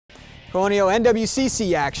Colonial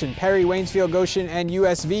NWCC action. Perry, Waynesfield-Goshen, and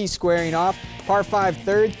USV squaring off. Par 5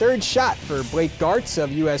 third shot for Blake Gartz of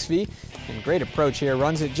USV. And great approach here.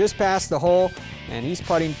 Runs it just past the hole, and he's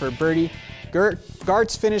putting for birdie.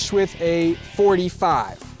 Gartz finished with a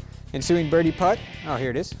 45. Ensuing birdie putt. Oh, here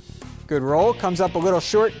it is. Good roll. Comes up a little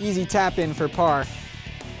short. Easy tap in for par.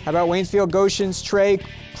 How about Waynesfield-Goshen's Trey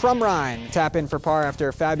Crumrine? Tap in for par after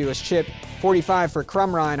a fabulous chip. 45 for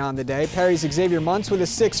Crumrine on the day. Perry's Xavier Muntz with a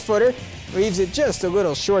 6-footer. Leaves it just a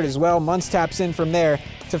little short as well. Muntz taps in from there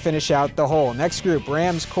to finish out the hole. Next group,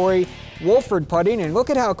 Rams Corey Wolford putting, and look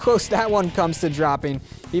at how close that one comes to dropping.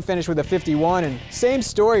 He finished with a 51, and same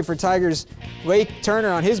story for Tigers' Lake Turner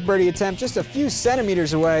on his birdie attempt, just a few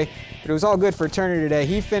centimeters away, but it was all good for Turner today.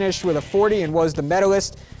 He finished with a 40 and was the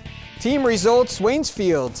medalist. Team results,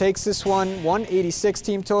 Waynesfield takes this one, 186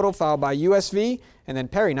 team total, followed by USV, and then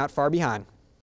Perry not far behind.